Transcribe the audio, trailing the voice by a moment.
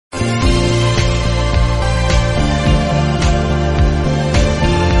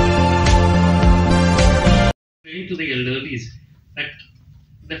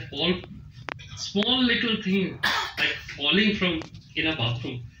that small little thing like falling from in a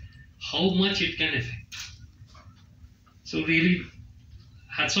bathroom, how much it can affect. So really,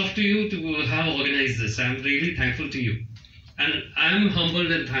 hats off to you to have organized this. I'm really thankful to you. And I'm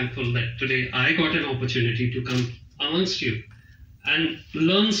humbled and thankful that today I got an opportunity to come amongst you and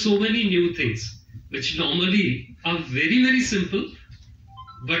learn so many new things, which normally are very, very simple,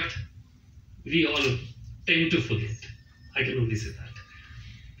 but we all tend to forget. I can only say that.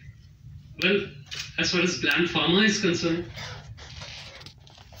 Well, as far as Gland Pharma is concerned,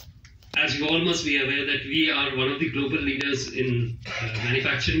 as you all must be aware that we are one of the global leaders in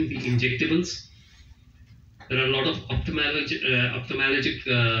manufacturing the injectables. There are a lot of ophthalmologic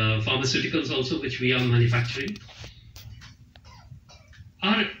pharmaceuticals also which we are manufacturing.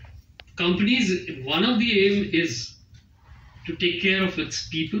 Our company's one of the aim is to take care of its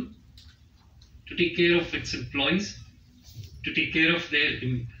people, to take care of its employees, to take care of their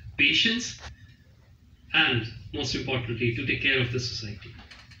patients, and most importantly, to take care of the society.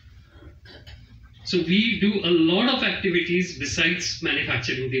 So we do a lot of activities besides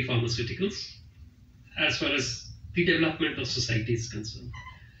manufacturing the pharmaceuticals as far as the development of society is concerned.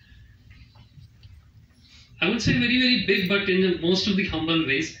 I would say very, very big, but in most of the humble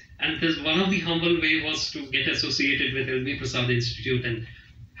ways. And there's one of the humble way was to get associated with LB Prasad Institute and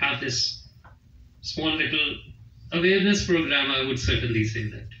have this small little awareness program, I would certainly say,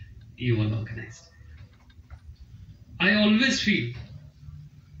 that you all organized. I always feel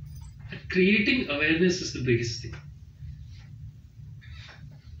that creating awareness is the biggest thing.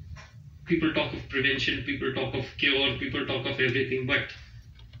 People talk of prevention, people talk of cure, people talk of everything, but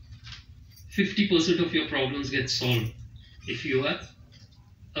 50% of your problems get solved if you are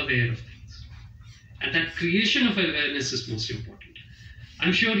aware of things. And that creation of awareness is most important.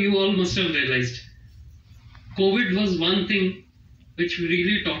 I'm sure you all must have realized COVID was one thing which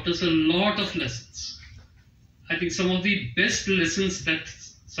really taught us a lot of lessons. I think some of the best lessons that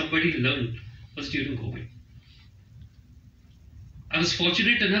somebody learned was during COVID. I was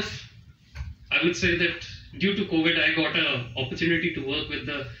fortunate enough, I would say that due to COVID, I got an opportunity to work with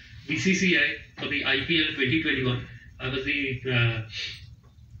the BCCI for the IPL 2021. I was the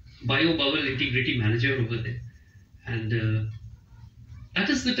bio-bubble integrity manager over there. And that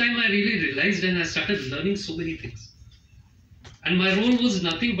is the time I really realized and I started learning so many things. And my role was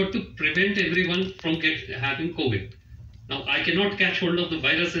nothing but to prevent everyone from having COVID. Now, I cannot catch hold of the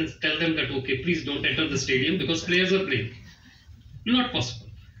virus and tell them that, okay, please don't enter the stadium because players are playing. Not possible.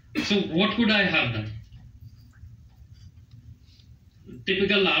 So what could I have done?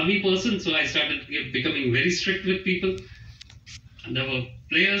 Typical army person, so I started becoming very strict with people. And there were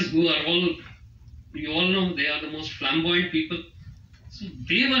players who are all, you all know, they are the most flamboyant people. So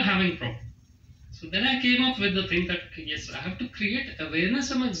they were having problems. So then I came up with the thing that, yes, I have to create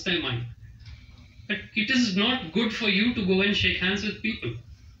awareness amongst their mind. But it is not good for you to go and shake hands with people.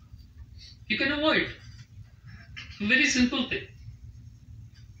 You can avoid. Very simple thing.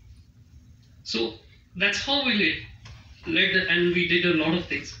 So that's how we led and we did a lot of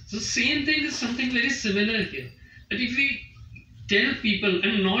things. So same thing is something very similar here. That if we tell people,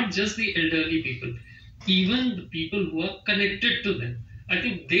 and not just the elderly people, even the people who are connected to them, I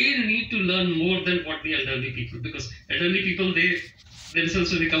think they need to learn more than what the elderly people, because elderly people, they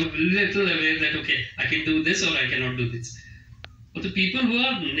themselves will become a little aware that, okay, I can do this or I cannot do this. But the people who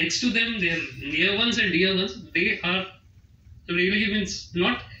are next to them, their near ones and dear ones, they are really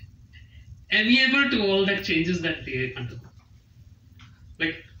not amiable to all that changes that they undergo.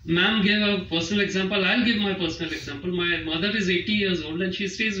 Like ma'am gave a personal example, I'll give my personal example. My mother is 80 years old and she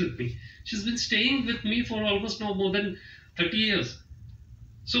stays with me. She's been staying with me for almost now more than 30 years.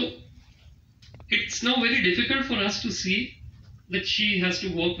 So it's now very difficult for us to see that she has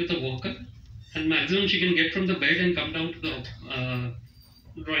to walk with a walker, and maximum she can get from the bed and come down to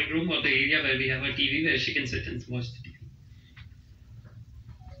the drawing room or the area where we have a TV where she can sit and watch the TV.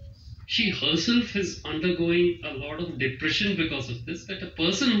 She herself is undergoing a lot of depression because of this, that a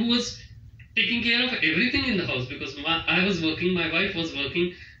person who was taking care of everything in the house, because I was working, my wife was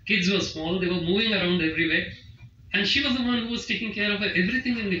working, kids were small, they were moving around everywhere, and she was the one who was taking care of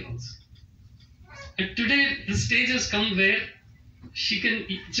everything in the house. And today the stage has come where she can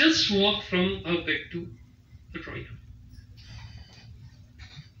just walk from her bed to the drawing room.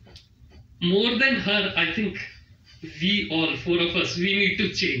 More than her, I think we all, four of us, we need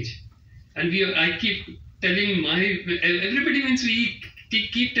to change. And I keep telling everybody means we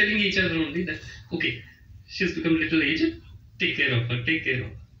keep telling each other only that, okay, she's become a little aged, take care of her, take care of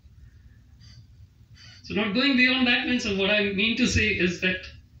her. So not going beyond that means what I mean to say is that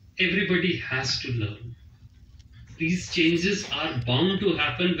everybody has to learn. these changes are bound to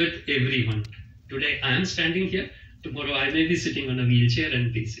happen with everyone. Today I am standing here, tomorrow I may be sitting on a wheelchair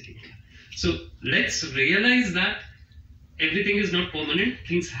and be sitting here. So let's realize that everything is not permanent,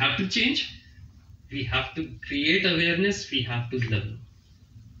 things have to change. We have to create awareness, we have to learn.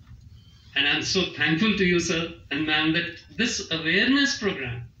 And I'm so thankful to you, sir and ma'am, that this awareness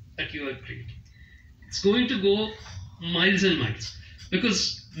program that you are creating, it's going to go miles and miles, because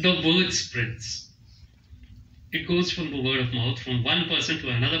the word spreads. It goes from the word of mouth, from one person to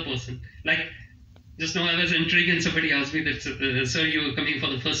another person. Like just now I was entering and somebody asked me that, sir, you are coming for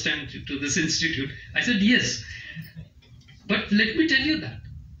the first time to this institute. I said, yes. But let me tell you that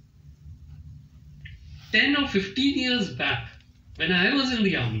 10 or 15 years back, when I was in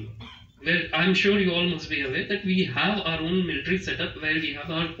the army, where I'm sure you all must be aware that we have our own military setup, where we have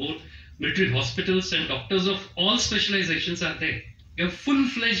our own military hospitals and doctors of all specializations are there. We have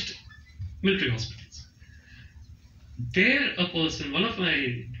full-fledged military hospitals. There a person, one of my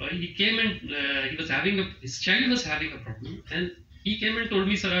employees, he came and his child was having a problem, and he came and told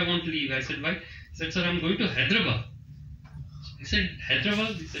me, sir, I want to leave. I said, why? He said, sir, I'm going to Hyderabad. He said,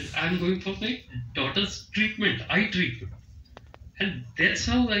 Hyderabad? He said, I'm going for my daughter's treatment, eye treatment. And that's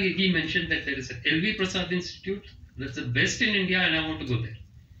how he mentioned that there is a LV Prasad Institute, that's the best in India, and I want to go there.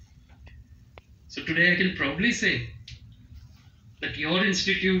 So today I can proudly say that your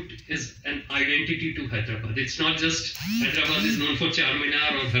institute is an identity to Hyderabad. It's not just Hyderabad is known for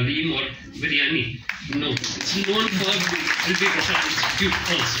Charminar or Halim or Biryani. No, it's known for the LV Prasad Institute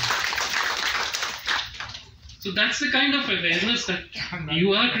also. So that's the kind of awareness that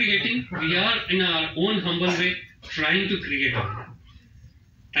you are creating. We are in our own humble way trying to create awareness.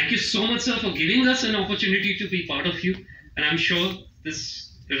 Thank you so much, sir, for giving us an opportunity to be part of you. And I'm sure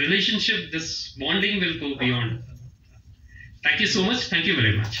this relationship, this bonding will go beyond. Thank you so much. Thank you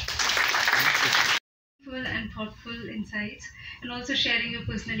very much. And thoughtful insights, and also sharing your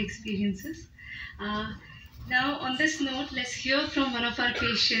personal experiences. Now, on this note, let's hear from one of our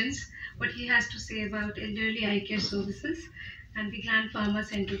patients what he has to say about elderly eye care services and the Gland Pharma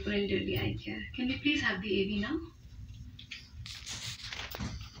Center for Elderly Eye Care. Can we please have the AV now?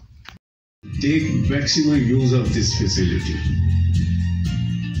 Take maximum use of this facility.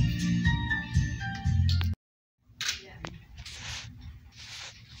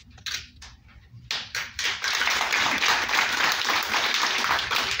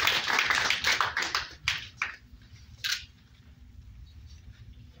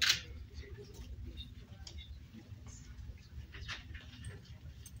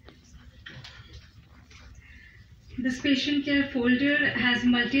 This patient care folder has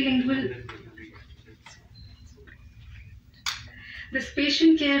multilingual. This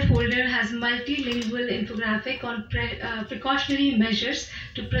patient care folder has multilingual infographic on precautionary measures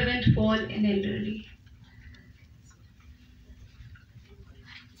to prevent fall in elderly.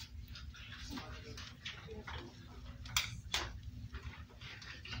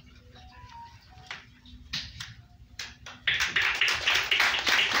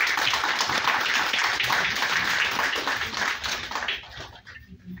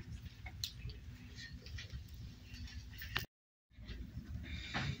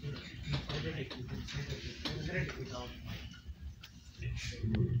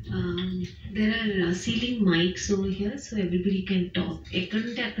 There are ceiling mics over here, so everybody can talk.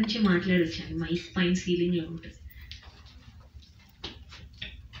 ఎక్కడుంటే అక్కడి నుంచే మాట్లాడొచ్చు. Mic పైన ceiling లో ఉంటుంది.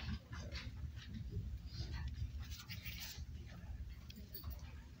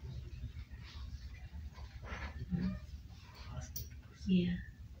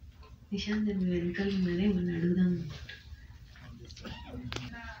 నిశాంత్ వెనకాల ఉన్నారే, మనం అడుగుదాం.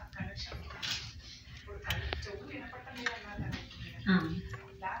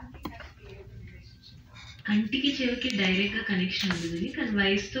 కంటికి చెవికి డైరెక్ట్గా కనెక్షన్ ఉంటుంది, కానీ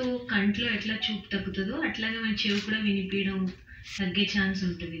వయసుతో కంట్లో ఎట్లా చూపు తగ్గుతుందో అట్లాగే మన చెవి కూడా వినిపించడం తగ్గే ఛాన్స్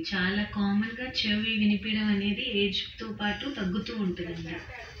ఉంటుంది. చాలా కామన్గా చెవి వినిపించడం అనేది ఏజ్తో పాటు తగ్గుతూ ఉంటుందండి.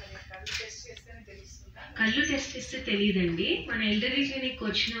 కళ్ళు టెస్ట్ చేస్తే తెలియదండి. మన ఎల్డరీ క్లినిక్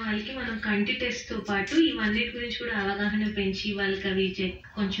వచ్చిన వాళ్ళకి మనం కంటి టెస్ట్తో పాటు ఇవన్నిటి గురించి కూడా అవగాహన పెంచి, వాళ్ళకి అవి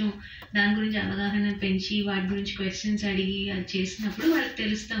కొంచెం దాని గురించి అవగాహన పెంచి వాటి గురించి క్వశ్చన్స్ అడిగి అది చేసినప్పుడు వాళ్ళకి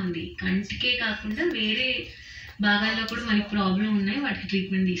తెలుస్తూ ఉంది. కంటికే కాకుండా వేరే భాగాల్లో కూడా మనకి ప్రాబ్లం ఉన్నాయి, వాటికి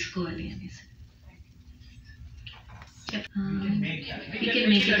ట్రీట్మెంట్ తీసుకోవాలి అనేసి.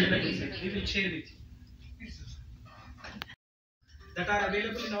 That are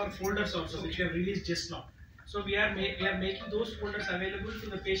available in our folders also, which we have released just now. So we are making those folders available to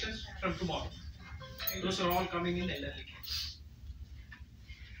the patients from tomorrow. Those are all coming in elderly care.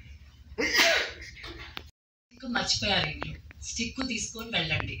 మర్చిపోయారు ఇల్లు, stick తీసుకొని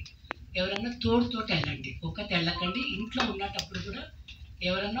వెళ్ళండి. ఎవరన్నా తోడుతోటి వెళ్ళండి, ఒక్కటి వెళ్ళకండి. ఇంట్లో ఉన్నటప్పుడు కూడా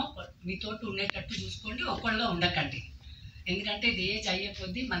ఎవరన్నా మీతోటి ఉండేటట్టు చూసుకోండి, ఒక్కళ్ళలో ఉండకండి. ఎందుకంటే ఇది ఏజ్ అయ్యే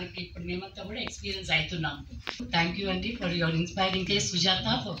కొద్దీ మనకి ఇప్పుడు మేమంతా కూడా ఎక్స్పీరియన్స్ అవుతున్నాము. థ్యాంక్ యూ అండి for your inspiring case Sujatha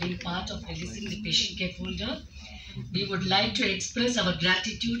for being part of releasing the patient care folder. We would like to express our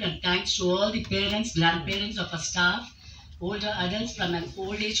gratitude and thanks to all the parents, grandparents of our staff, older adults from an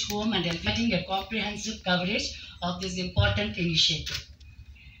old age home and providing a comprehensive coverage of this important initiative.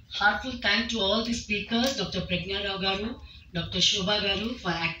 Heartfelt thanks to all the speakers, Dr. Pragna Rao Garu, Dr. Shobha Garu,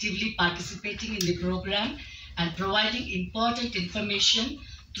 for actively participating in the program and providing important information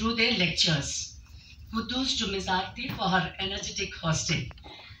through their lectures. Kudos to Ms. Aarti for her energetic hosting.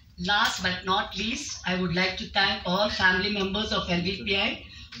 Last but not least, I would like to thank all family members of LVPI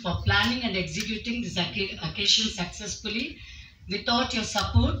for planning and executing this occasion successfully. Without your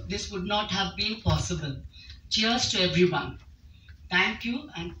support, this would not have been possible. Cheers to everyone. Thank you,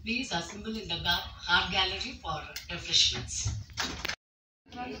 and please assemble in the art gallery for refreshments.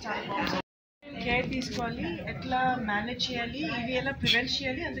 Care తీసుకోవాలి, ఎట్లా manage చేయాలి, ఇవి ఎలా prevent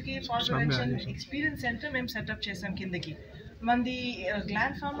చేయాలి, అందుకే fall prevention experience centre మేము setup చేసాం కిందకి. మనది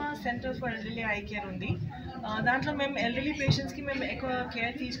gland pharma centre for elderly I care ఉంది. దాంట్లో మేము ఎల్డర్లీ పేషెంట్స్కి మేము ఎక్కువ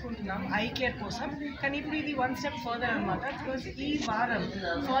కేర్ తీసుకుంటున్నాం ఐ కేర్ కోసం. కానీ ఇప్పుడు ఇది 1 స్టెప్ ఫర్దర్ అనమాట. బికాజ్ ఈ వారం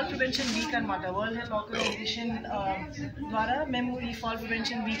ఫాల్ ప్రివెన్షన్ వీక్ అనమాట. వరల్డ్ హెల్త్ ఆర్గనైజేషన్ ద్వారా మేము ఈ ఫాల్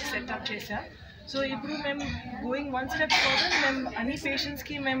ప్రివెన్షన్ వీక్ సెటప్ చేసాం. సో ఇప్పుడు మేము గోయింగ్ 1 స్టెప్ ఫర్దర్, మేము అన్ని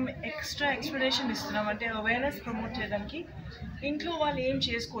పేషెంట్స్కి మేము ఎక్స్ట్రా ఎక్స్ప్లెనేషన్ ఇస్తున్నాం. అంటే అవేర్నెస్ ప్రమోట్ చేయడానికి ఇంట్లో వాళ్ళు ఏం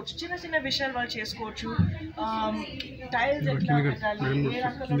చేసుకోవచ్చు, చిన్న చిన్న విషయాలు వాళ్ళు చేసుకోవచ్చు. టైల్స్ ఎట్లా పెట్టాలి, ఏ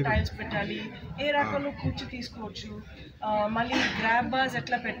రకంలో టైల్స్ పెట్టాలి, ఏ రకంలో కూర్చు తీసుకోవచ్చు, మళ్ళీ గ్రాబ్ బార్స్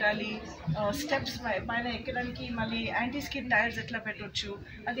ఎట్లా పెట్టాలి, స్టెప్స్ పైన ఎక్కడానికి మళ్ళీ యాంటీ స్కిడ్ టైల్స్ ఎట్లా పెట్టవచ్చు,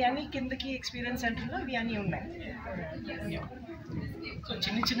 అది అన్ని కిందకి ఎక్స్పీరియన్స్ సెంటర్లో ఇవి అన్నీ ఉన్నాయి. సో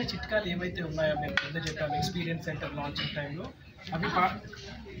చిన్న చిన్న చిట్కాలు ఏవైతే ఉన్నాయో మేము కింద చెప్పాము ఎక్స్పీరియన్స్ సెంటర్ లాంచింగ్ టైంలో,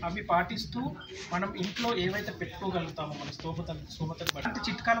 అవి పాటిస్తూ మనం ఇంట్లో ఏవైతే పెట్టుకోగలుగుతామో మన స్తోమతను బట్టి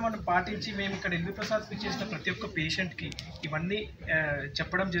చిట్కాలు మనం పాటించి మేము ఇక్కడ ఎల్వి ప్రసాద్ చేసిన ప్రతి ఒక్క పేషెంట్కి ఇవన్నీ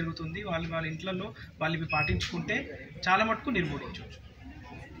చెప్పడం జరుగుతుంది. వాళ్ళ ఇంట్లలో వాళ్ళు ఇవి పాటించుకుంటే చాలా మటుకు నిర్మూలించవచ్చు.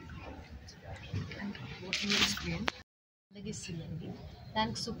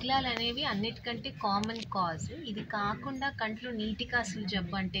 దానికి శుక్లాలు అనేవి అన్నిటికంటే కామన్ కాజ్. ఇది కాకుండా కంట్లో నీటి కాసులు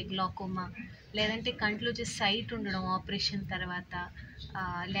జబ్బు అంటే గ్లాకోమా, లేదంటే కంట్లో వచ్చి సైట్ ఉండడం ఆపరేషన్ తర్వాత,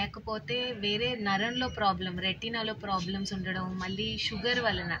 లేకపోతే వేరే నరంలో ప్రాబ్లం, రెటినాలో ప్రాబ్లమ్స్ ఉండడం, మళ్ళీ షుగర్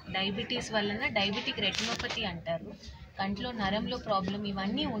వలన, డయాబెటీస్ వలన డయాబెటిక్ రెటినోపతి అంటారు, కంట్లో నరంలో ప్రాబ్లం,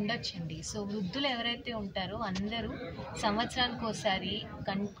 ఇవన్నీ ఉండొచ్చండి. సో వృద్ధులు ఎవరైతే ఉంటారో అందరూ సంవత్సరానికి ఒకసారి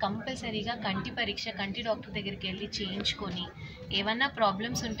కంపల్సరీగా కంటి పరీక్ష కంటి డాక్టర్ దగ్గరికి వెళ్ళి చేయించుకొని ఏమన్నా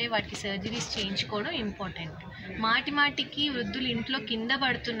ప్రాబ్లమ్స్ ఉంటే వాటికి సర్జరీస్ చేయించుకోవడం ఇంపార్టెంట్. మాటికి వృద్ధులు ఇంట్లో కింద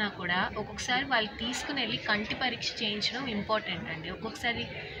పడుతున్నా కూడా ఒక్కొక్కసారి వాళ్ళు తీసుకుని వెళ్ళి కంటి పరీక్ష చేయించడం ఇంపార్టెంట్ అండి. ఒక్కొక్కసారి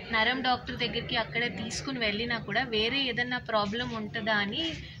నరం డాక్టర్ దగ్గరికి అక్కడ తీసుకుని వెళ్ళినా కూడా వేరే ఏదన్నా ప్రాబ్లం ఉంటుందా అని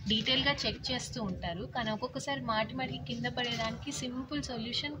డీటెయిల్గా చెక్ చేస్తూ ఉంటారు. కానీ ఒక్కొక్కసారి మాటికి కింద పడేదానికి సింపుల్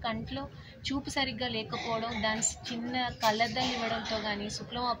సొల్యూషన్ కంట్లో చూపు సరిగ్గా లేకపోవడం, దాని చిన్న కళ్ళద్దాలు ఇవ్వడంతో కానీ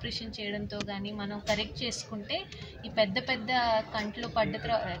శుక్లం ఆపరేషన్ చేయడంతో కానీ మనం కరెక్ట్ చేసుకుంటే ఈ పెద్ద కంట్లో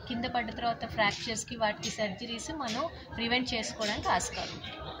కింద పడ్డ తర్వాత ఫ్రాక్చర్స్కి వాటికి సర్జరీస్ మనం ప్రివెంట్ చేసుకోవడానికి ఆస్కారం.